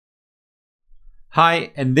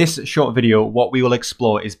Hi, in this short video, what we will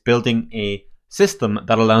explore is building a system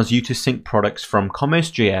that allows you to sync products from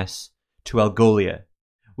Commerce.js to Algolia.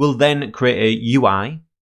 We'll then create a UI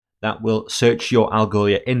that will search your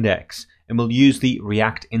Algolia index, and we'll use the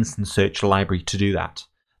React InstantSearch library to do that.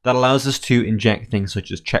 That allows us to inject things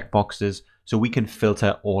such as checkboxes, so we can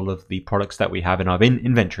filter all of the products that we have in our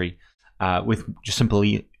inventory with just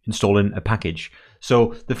simply installing a package.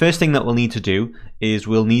 So the first thing that we'll need to do is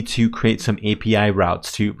we'll need to create some API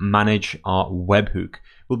routes to manage our webhook.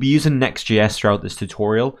 We'll be using Next.js throughout this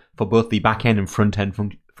tutorial for both the backend and front-end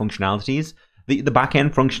functionalities. The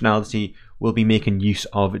backend functionality will be making use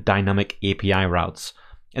of dynamic API routes.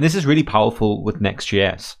 And this is really powerful with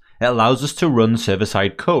Next.js. It allows us to run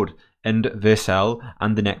server-side code, and Vercel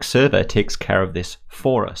and the Next server takes care of this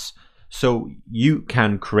for us. So you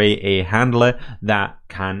can create a handler that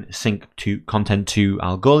can sync to content to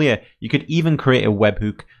Algolia. You could even create a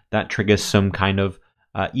webhook that triggers some kind of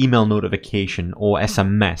email notification or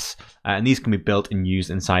SMS. And these can be built and used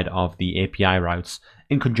inside of the API routes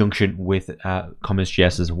in conjunction with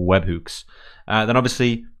Commerce.js's webhooks. Then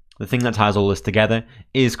obviously, the thing that ties all this together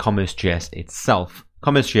is Commerce.js itself.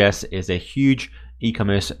 Commerce.js is a huge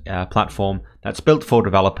e-commerce platform that's built for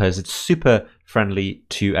developers. It's super friendly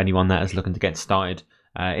to anyone that is looking to get started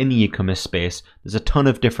in the e-commerce space. There's a ton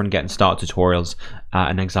of different getting started tutorials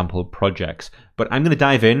and example projects. But I'm going to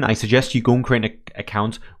dive in. I suggest you go and create an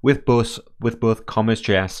account with both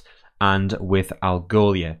Commerce.js and with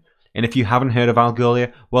Algolia. And if you haven't heard of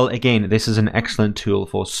Algolia, well, again, this is an excellent tool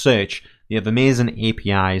for search. They have amazing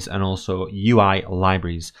APIs and also UI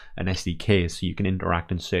libraries and SDKs, so you can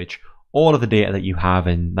interact and search all of the data that you have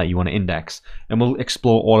and that you want to index. And we'll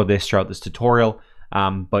explore all of this throughout this tutorial.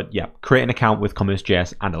 But yeah, create an account with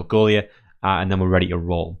Commerce.js and Algolia, and then we're ready to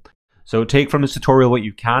roll. So take from this tutorial what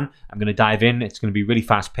you can. I'm going to dive in. It's going to be really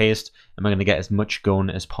fast paced, and we're going to get as much going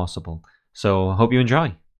as possible. So I hope you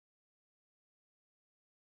enjoy.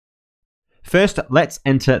 First, let's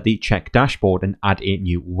enter the check dashboard and add a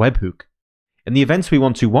new webhook. And the events we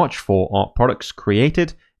want to watch for are products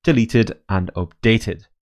created, deleted, and updated.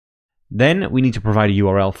 Then we need to provide a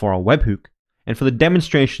URL for our webhook. And for the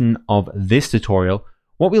demonstration of this tutorial,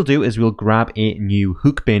 what we'll do is we'll grab a new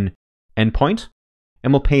hookbin endpoint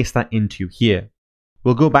and we'll paste that into here.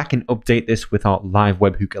 We'll go back and update this with our live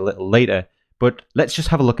webhook a little later, but let's just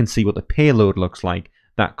have a look and see what the payload looks like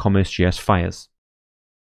that Commerce.js fires.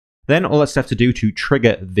 Then all that's left to do to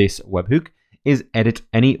trigger this webhook is edit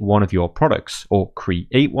any one of your products, or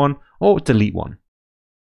create one, or delete one.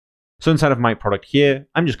 So inside of my product here,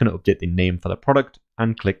 I'm just going to update the name for the product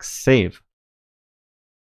and click Save.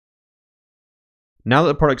 Now that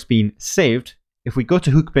the product's been saved, if we go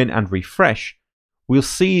to Hookbin and refresh, we'll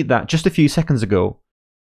see that just a few seconds ago,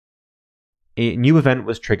 a new event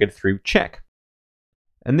was triggered through check.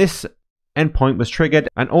 And this endpoint was triggered,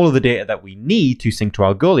 and all of the data that we need to sync to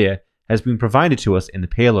Algolia has been provided to us in the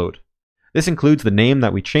payload. This includes the name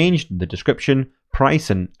that we changed, the description, price,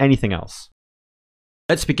 and anything else.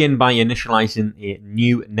 Let's begin by initializing a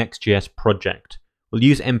new Next.js project. We'll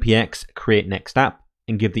use npx create next app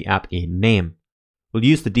and give the app a name. We'll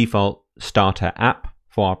use the default starter app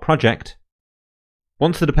for our project.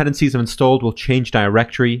 Once the dependencies are installed, we'll change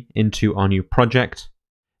directory into our new project,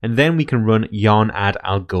 and then we can run yarn add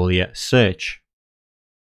Algolia search.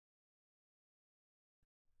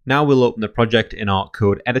 Now we'll open the project in our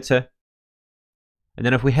code editor, and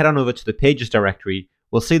then if we head on over to the pages directory,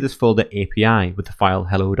 we'll see this folder API with the file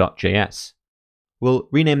hello.js. We'll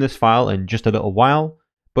rename this file in just a little while,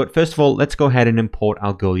 but first of all, let's go ahead and import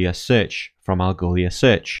Algolia search from Algolia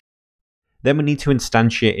search. Then we need to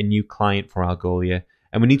instantiate a new client for Algolia,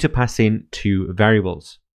 and we need to pass in two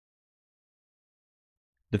variables.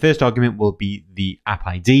 The first argument will be the app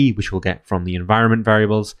ID, which we'll get from the environment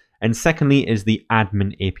variables, and secondly is the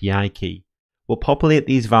admin API key. We'll populate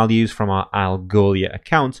these values from our Algolia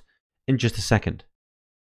account in just a second.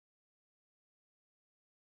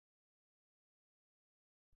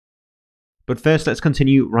 But first, let's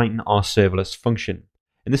continue writing our serverless function.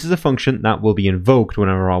 And this is a function that will be invoked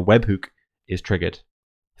whenever our webhook is triggered.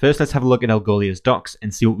 First, let's have a look at Algolia's docs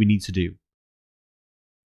and see what we need to do.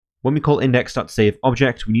 When we call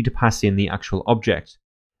index.saveObject, we need to pass in the actual object.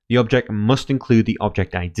 The object must include the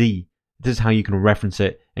object ID. This is how you can reference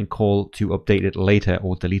it and call to update it later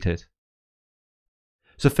or delete it.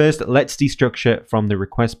 So first, let's destructure from the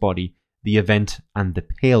request body the event and the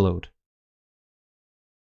payload.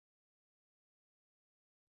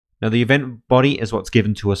 Now the event body is what's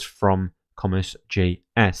given to us from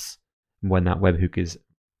Commerce.js when that webhook is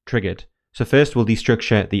triggered. So first we'll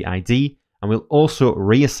destructure the ID, and we'll also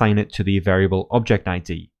reassign it to the variable object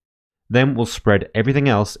ID. Then we'll spread everything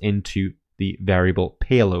else into the variable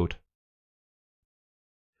payload.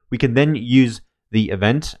 We can then use the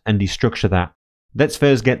event and destructure that. Let's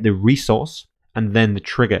first get the resource and then the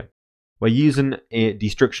trigger. We're using a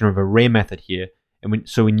destruction of array method here, and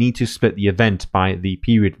so we need to split the event by the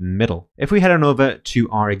period in the middle. If we head on over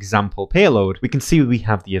to our example payload, we can see we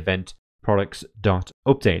have the event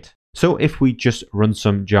products.update. So if we just run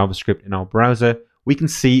some JavaScript in our browser, we can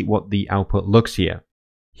see what the output looks here.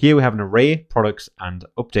 Here we have an array, products, and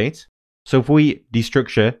update. So if we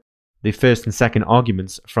destructure the first and second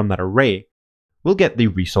arguments from that array, we'll get the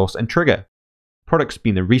resource and trigger. Products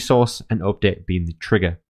being the resource and update being the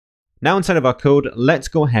trigger. Now inside of our code, let's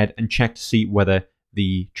go ahead and check to see whether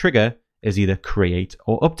the trigger is either create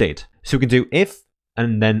or update. So we can do if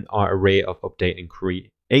and then our array of update and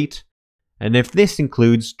create. And if this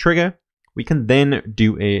includes trigger, we can then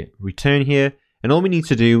do a return here. And all we need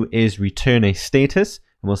to do is return a status,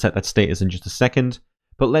 and we'll set that status in just a second.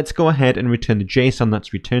 But let's go ahead and return the JSON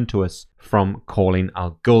that's returned to us from calling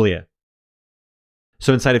Algolia.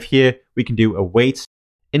 So inside of here, we can do await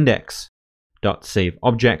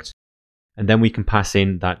index.saveObject, and then we can pass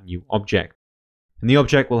in that new object. And the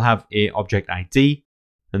object will have a object ID,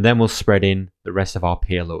 and then we'll spread in the rest of our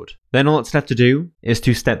payload. Then all it's left to do is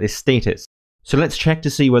to set this status. So let's check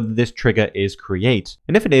to see whether this trigger is create.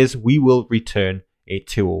 And if it is, we will return a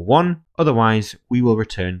 201, otherwise we will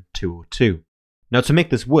return 202. Now to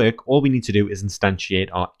make this work, all we need to do is instantiate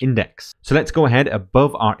our index. So let's go ahead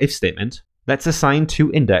above our if statement. Let's assign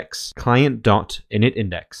to index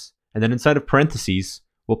client.initIndex, and then inside of parentheses,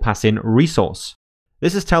 we'll pass in resource.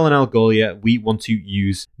 This is telling Algolia we want to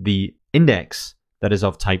use the index that is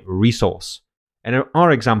of type resource. And in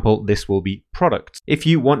our example, this will be product. If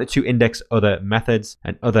you wanted to index other methods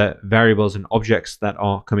and other variables and objects that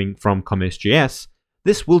are coming from Commerce.js,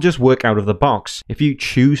 this will just work out of the box. If you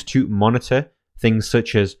choose to monitor things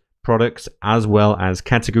such as products as well as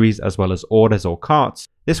categories as well as orders or carts,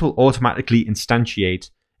 this will automatically instantiate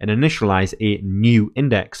and initialize a new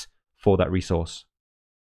index for that resource.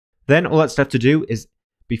 Then all that's left to do is,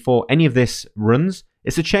 before any of this runs,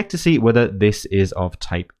 is to check to see whether this is of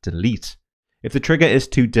type delete. If the trigger is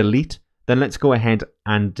to delete, then let's go ahead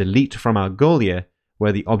and delete from Algolia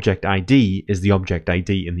where the object ID is the object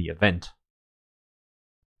ID in the event.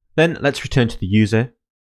 Then let's return to the user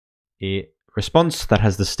a response that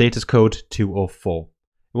has the status code 204.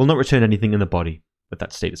 It will not return anything in the body with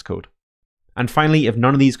that status code. And finally, if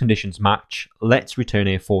none of these conditions match, let's return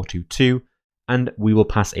a 422 and we will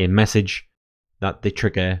pass a message that the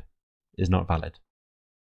trigger is not valid.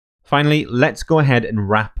 Finally, let's go ahead and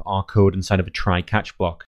wrap our code inside of a try-catch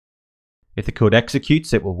block. If the code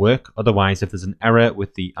executes, it will work. Otherwise, if there's an error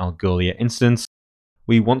with the Algolia instance,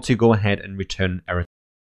 we want to go ahead and return an error.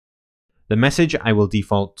 The message I will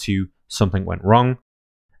default to something went wrong,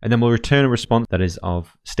 and then we'll return a response that is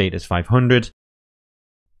of status 500,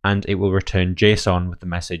 and it will return JSON with the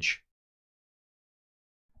message.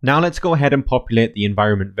 Now let's go ahead and populate the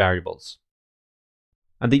environment variables.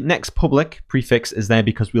 And the next public prefix is there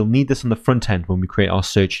because we'll need this on the front end when we create our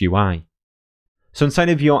search UI. So inside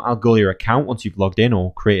of your Algolia account, once you've logged in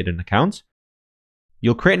or created an account,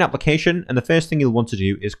 you'll create an application, and the first thing you'll want to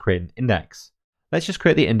do is create an index. Let's just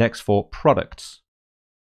create the index for products.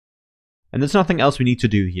 And there's nothing else we need to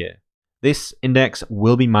do here. This index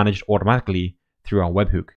will be managed automatically through our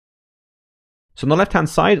webhook. So on the left-hand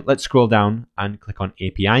side, let's scroll down and click on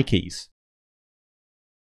API keys.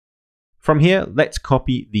 From here, let's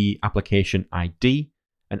copy the application ID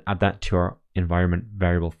and add that to our environment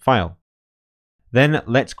variable file. Then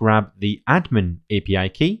let's grab the admin API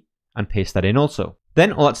key and paste that in also.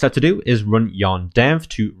 Then all that's left to do is run yarn dev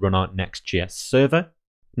to run our Next.js server.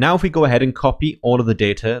 Now if we go ahead and copy all of the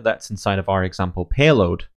data that's inside of our example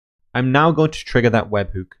payload, I'm now going to trigger that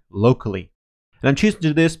webhook locally. And I'm choosing to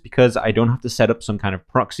do this because I don't have to set up some kind of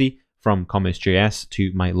proxy from Commerce.js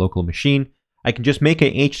to my local machine. I can just make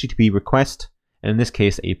a HTTP request, and in this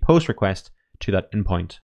case a post request to that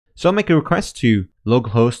endpoint. So I'll make a request to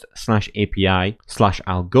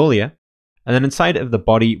localhost/API/Algolia, and then inside of the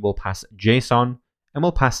body we'll pass JSON, and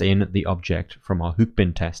we'll pass in the object from our hook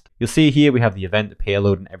bin test. You'll see here we have the event, the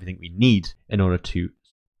payload, and everything we need in order to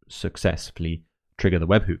successfully trigger the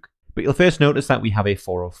webhook. But you'll first notice that we have a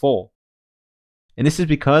 404. And this is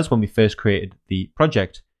because when we first created the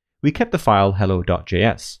project, we kept the file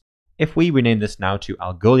hello.js. If we rename this now to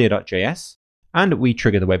algolia.js and we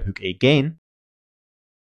trigger the webhook again,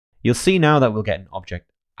 you'll see now that we'll get an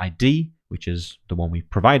object ID, which is the one we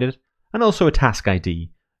provided, and also a task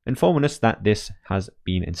ID, informing us that this has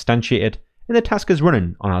been instantiated and the task is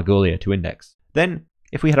running on Algolia to index. Then,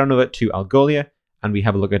 if we head on over to Algolia and we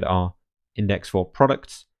have a look at our index for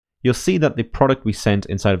products, you'll see that the product we sent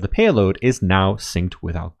inside of the payload is now synced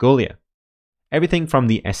with Algolia. Everything from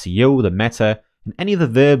the SEO, the meta, and any of the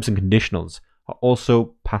verbs and conditionals are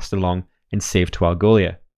also passed along and saved to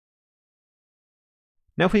Algolia.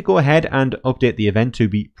 Now if we go ahead and update the event to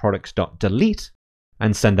be products.delete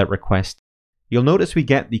and send that request, you'll notice we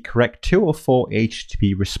get the correct 204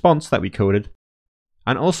 HTTP response that we coded,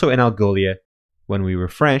 and also in Algolia, when we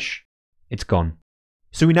refresh, it's gone.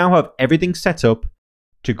 So we now have everything set up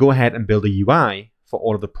to go ahead and build a UI for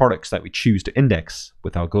all of the products that we choose to index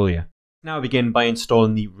with Algolia. Now I begin by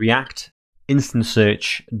installing the React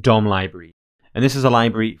InstantSearch DOM library, and this is a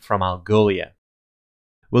library from Algolia.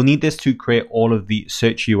 We'll need this to create all of the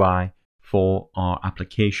search UI for our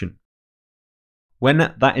application. When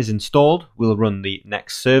that is installed, we'll run the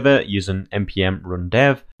Next server using npm run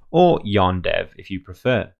dev or yarn dev if you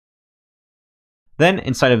prefer. Then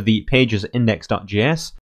inside of the pages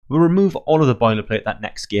index.js, we'll remove all of the boilerplate that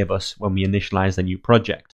Next gave us when we initialized the new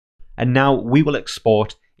project. And now we will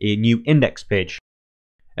export a new index page.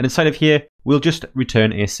 And inside of here, we'll just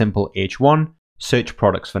return a simple h1 search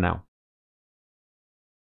products for now.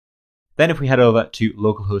 Then if we head over to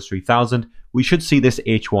localhost 3000, we should see this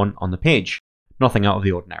h1 on the page. Nothing out of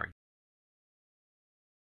the ordinary.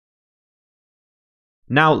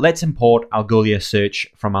 Now let's import Algolia search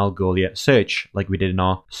from Algolia search like we did in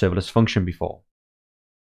our serverless function before.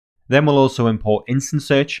 Then we'll also import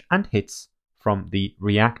InstantSearch and hits from the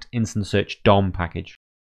React InstantSearch DOM package.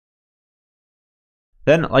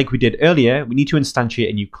 Then, like we did earlier, we need to instantiate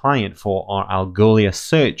a new client for our Algolia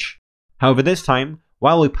search. However, this time,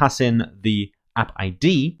 while we pass in the app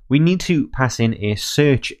ID, we need to pass in a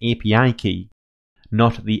search API key,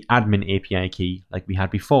 not the admin API key like we had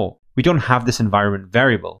before. We don't have this environment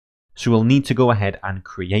variable, so we'll need to go ahead and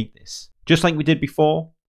create this. Just like we did before,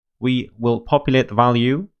 we will populate the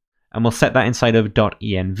value and we'll set that inside of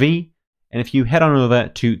 .env. And if you head on over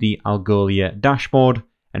to the Algolia dashboard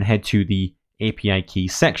and head to the API key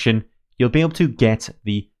section, you'll be able to get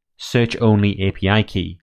the search only API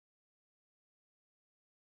key.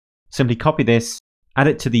 Simply copy this, add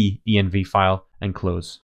it to the env file and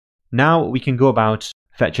close. Now we can go about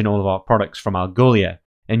fetching all of our products from Algolia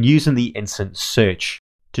and using the instant search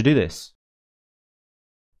to do this.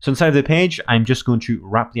 So inside of the page, I'm just going to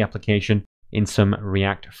wrap the application in some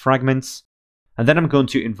React fragments, and then I'm going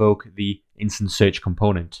to invoke the instant search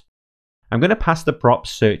component. I'm going to pass the prop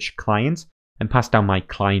search client and pass down my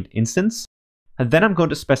client instance, and then I'm going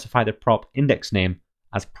to specify the prop index name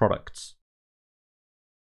as products.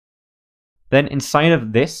 Then inside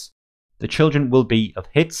of this, the children will be of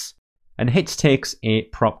hits, and hits takes a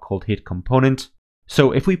prop called hit component.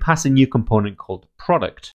 So if we pass a new component called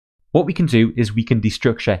product, what we can do is we can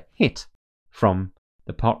destructure hit from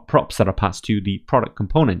the props that are passed to the product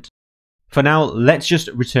component. For now, let's just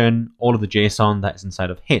return all of the JSON that is inside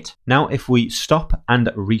of hit. Now, if we stop and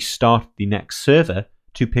restart the Next server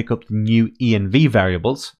to pick up the new env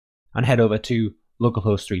variables and head over to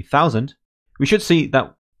localhost 3000, we should see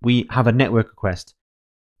that we have a network request.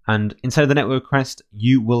 And inside of the network request,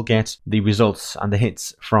 you will get the results and the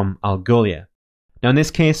hits from Algolia. Now, in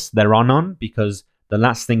this case, there are none because the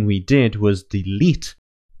last thing we did was delete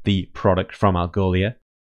the product from Algolia.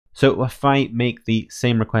 So if I make the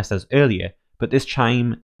same request as earlier, but this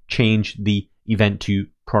time change the event to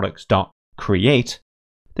products.create,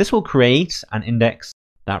 this will create and index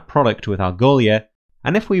that product with Algolia.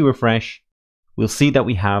 And if we refresh, we'll see that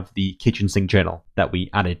we have the kitchen sink journal that we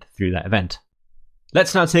added through that event.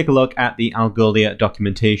 Let's now take a look at the Algolia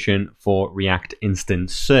documentation for React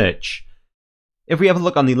InstantSearch. If we have a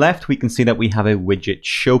look on the left, we can see that we have a widget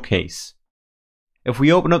showcase. If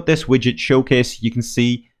we open up this widget showcase, you can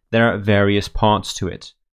see there are various parts to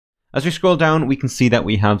it. As we scroll down, we can see that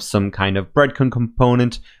we have some kind of breadcrumb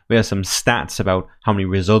component. We have some stats about how many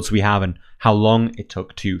results we have and how long it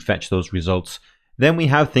took to fetch those results. Then we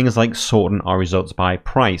have things like sorting our results by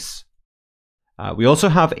price. We also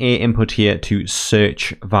have a input here to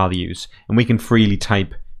search values, and we can freely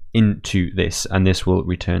type into this, and this will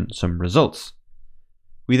return some results.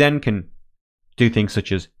 We then can do things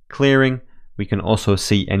such as clearing. We can also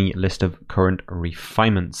see any list of current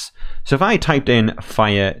refinements. So if I typed in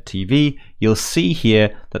Fire TV, you'll see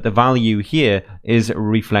here that the value here is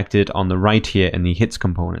reflected on the right here in the hits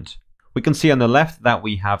component. We can see on the left that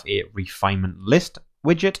we have a RefinementList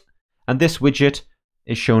widget, and this widget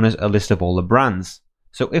is shown as a list of all the brands.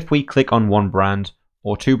 So if we click on one brand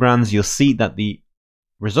or two brands, you'll see that the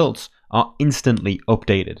results are instantly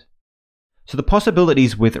updated. So the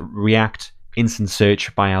possibilities with React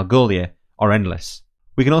InstantSearch by Algolia are endless.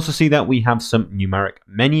 We can also see that we have some numeric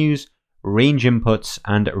menus, range inputs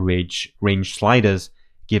and range sliders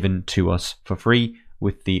given to us for free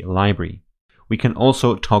with the library. We can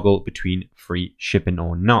also toggle between free shipping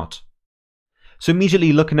or not. So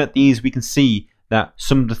immediately looking at these, we can see that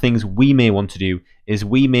some of the things we may want to do is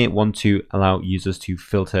we may want to allow users to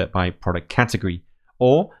filter by product category,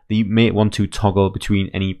 or they may want to toggle between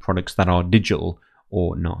any products that are digital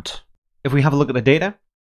or not. If we have a look at the data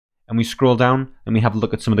and we scroll down and we have a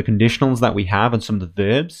look at some of the conditionals that we have and some of the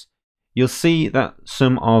verbs, you'll see that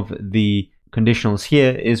some of the conditionals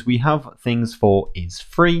here is we have things for is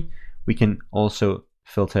free. We can also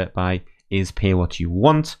filter by is pay what you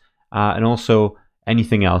want, and also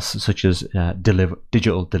anything else such as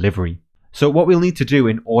digital delivery. So what we'll need to do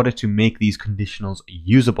in order to make these conditionals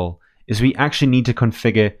usable is we actually need to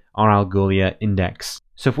configure our Algolia index.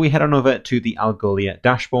 So if we head on over to the Algolia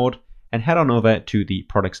dashboard and head on over to the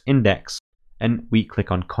products index and we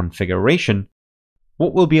click on configuration,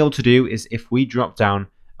 what we'll be able to do is if we drop down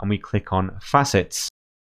and we click on facets,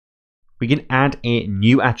 we can add a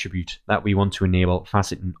new attribute that we want to enable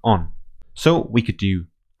faceting on. So we could do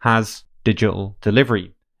has digital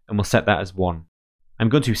delivery, and we'll set that as 1. I'm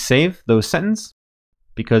going to save those settings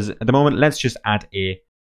because at the moment, let's just add a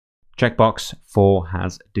checkbox for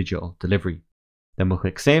has digital delivery. Then we'll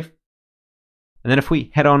click save. And then if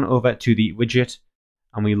we head on over to the widget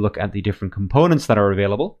and we look at the different components that are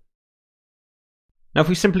available. Now, if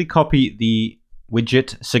we simply copy the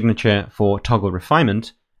widget signature for toggle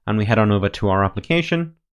refinement and we head on over to our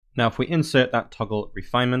application. Now, if we insert that toggle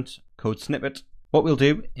refinement code snippet, what we'll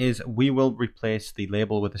do is we will replace the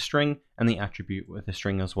label with a string and the attribute with a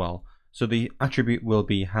string as well. So the attribute will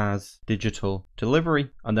be has digital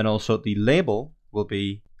delivery, and then also the label will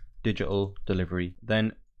be digital delivery.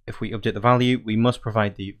 Then if we update the value, we must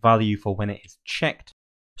provide the value for when it is checked.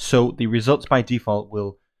 So the results by default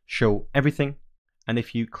will show everything. And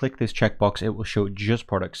if you click this checkbox, it will show just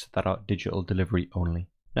products that are digital delivery only.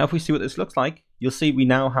 Now, if we see what this looks like, you'll see we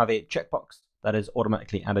now have a checkbox that is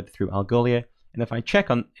automatically added through Algolia. And if I check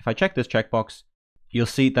this checkbox, you'll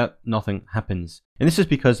see that nothing happens. And this is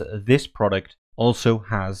because this product also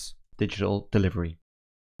has digital delivery.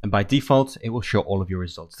 And by default, it will show all of your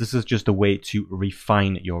results. This is just a way to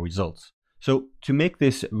refine your results. So to make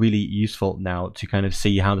this really useful now to kind of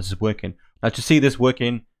see how this is working, now to see this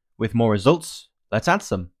working with more results, let's add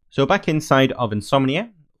some. So back inside of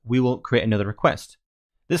Insomnia, we will create another request.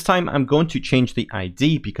 This time I'm going to change the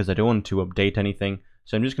ID because I don't want to update anything.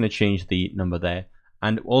 So I'm just going to change the number there.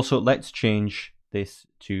 And also let's change this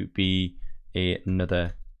to be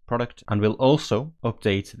another product. And we'll also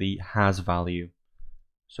update the has value.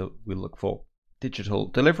 So we'll look for digital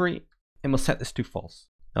delivery and we'll set this to false.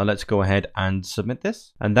 Now let's go ahead and submit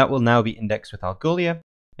this. And that will now be indexed with Algolia.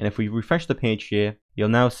 And if we refresh the page here, you'll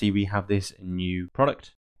now see we have this new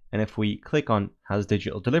product. And if we click on has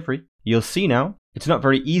digital delivery, you'll see now it's not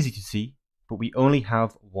very easy to see, but we only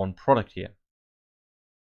have one product here.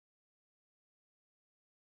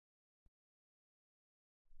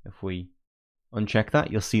 If we uncheck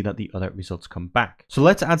that, you'll see that the other results come back. So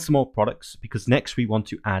let's add some more products because next we want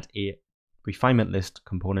to add a refinement list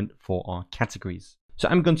component for our categories. So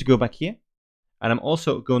I'm going to go back here and I'm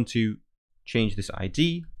also going to change this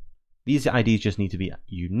ID. These IDs just need to be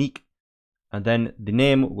unique. And then the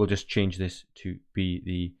name, we'll just change this to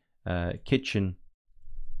be the kitchen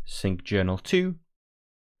sink journal 2.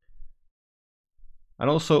 And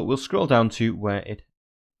also we'll scroll down to where it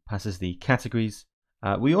passes the categories.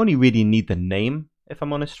 We only really need the name, if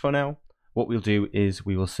I'm honest, for now. What we'll do is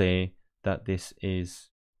we will say that this is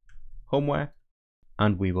homeware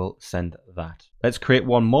and we will send that. Let's create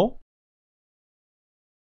one more.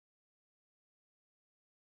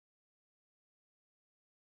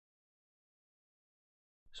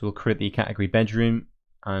 So we'll create the category bedroom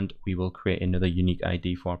and we will create another unique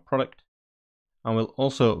ID for our product. And we'll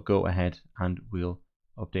also go ahead and we'll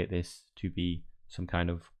update this to be some kind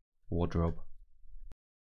of wardrobe.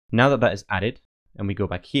 Now that that is added and we go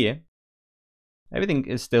back here, everything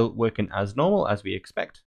is still working as normal as we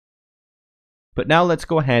expect. But now let's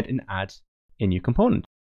go ahead and add a new component.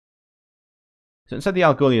 So inside the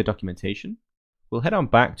Algolia documentation, we'll head on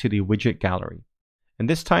back to the widget gallery. And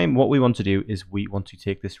this time what we want to do is we want to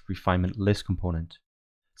take this refinement list component.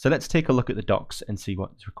 So let's take a look at the docs and see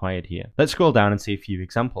what's required here. Let's scroll down and see a few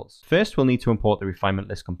examples. First, we'll need to import the refinement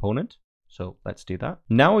list component. So let's do that.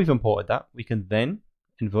 Now we've imported that, we can then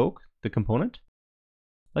invoke the component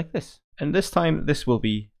like this. And this time this will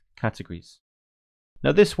be categories.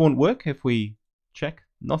 Now this won't work if we check,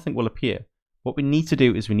 nothing will appear. What we need to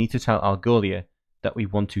do is we need to tell Algolia that we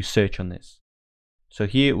want to search on this. So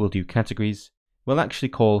here we'll do categories. We'll actually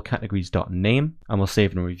call categories.name and we'll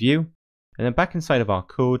save and review. And then back inside of our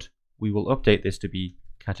code, we will update this to be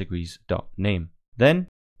categories.name. Then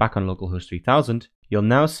back on localhost 3000, you'll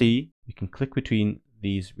now see we can click between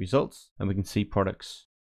these results and we can see products.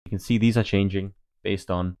 You can see these are changing based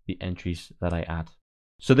on the entries that I add.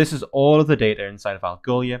 So this is all of the data inside of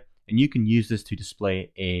Algolia, and you can use this to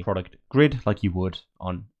display a product grid like you would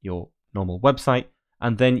on your normal website,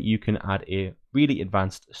 and then you can add a really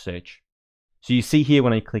advanced search. So you see here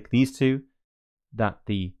when I click these two that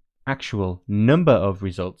the actual number of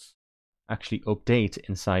results actually update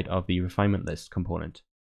inside of the refinement list component.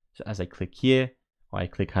 So as I click here, or I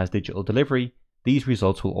click has digital delivery, these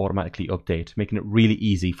results will automatically update, making it really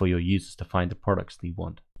easy for your users to find the products they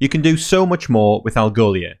want. You can do so much more with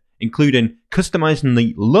Algolia, including customizing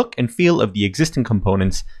the look and feel of the existing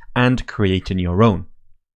components and creating your own.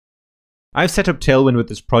 I've set up Tailwind with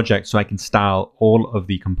this project so I can style all of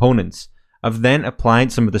the components. I've then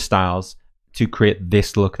applied some of the styles to create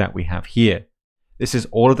this look that we have here. This is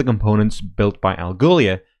all of the components built by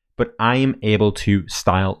Algolia, but I am able to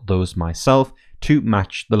style those myself to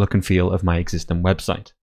match the look and feel of my existing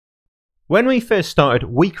website. When we first started,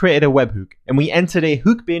 we created a webhook and we entered a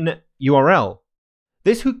hookbin URL.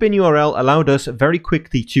 This hookbin URL allowed us very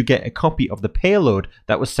quickly to get a copy of the payload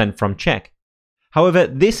that was sent from check. However,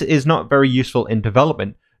 this is not very useful in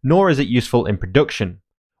development, nor is it useful in production.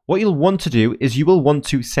 What you'll want to do is you will want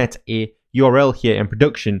to set a URL here in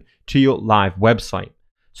production to your live website.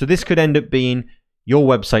 So this could end up being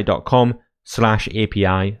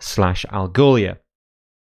yourwebsite.com/API/Algolia.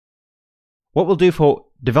 What we'll do for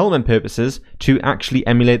development purposes to actually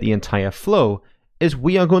emulate the entire flow is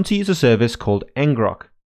we are going to use a service called ngrok.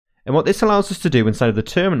 And what this allows us to do inside of the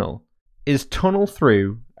terminal is tunnel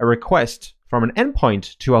through a request from an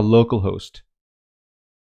endpoint to our local host.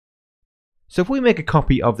 So if we make a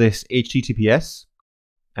copy of this HTTPS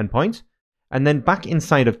endpoint, and then back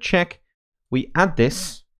inside of check, we add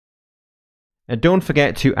this, and don't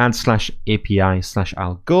forget to add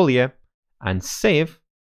 /API/Algolia and save.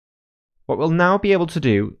 What we'll now be able to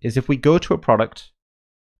do is if we go to a product,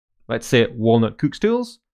 let's say Walnut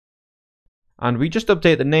Cookstools, and we just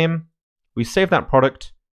update the name, we save that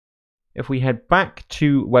product. If we head back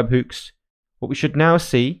to webhooks, what we should now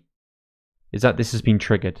see is that this has been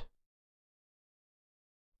triggered.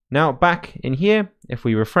 Now back in here, if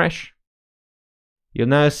we refresh, you'll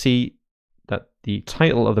now see that the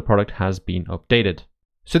title of the product has been updated.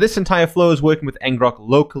 So this entire flow is working with ngrok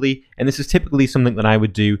locally, and this is typically something that I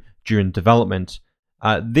would do during development.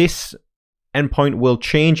 This endpoint will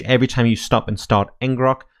change every time you stop and start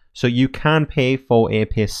ngrok, so you can pay for a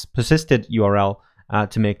persisted URL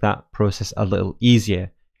to make that process a little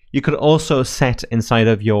easier. You could also set inside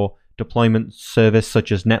of your deployment service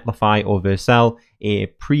such as Netlify or Vercel a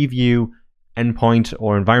preview endpoint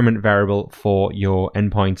or environment variable for your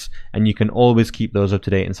endpoints, and you can always keep those up to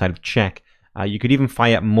date inside of check. You could even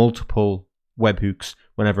fire up multiple webhooks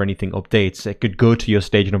whenever anything updates. It could go to your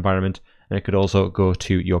staging environment, and it could also go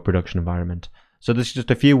to your production environment. So there's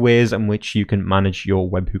just a few ways in which you can manage your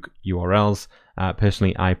webhook URLs.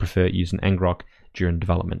 Personally, I prefer using ngrok during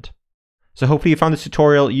development. So hopefully you found this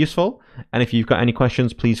tutorial useful, and if you've got any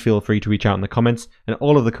questions, please feel free to reach out in the comments, and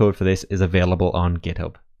all of the code for this is available on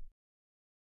GitHub.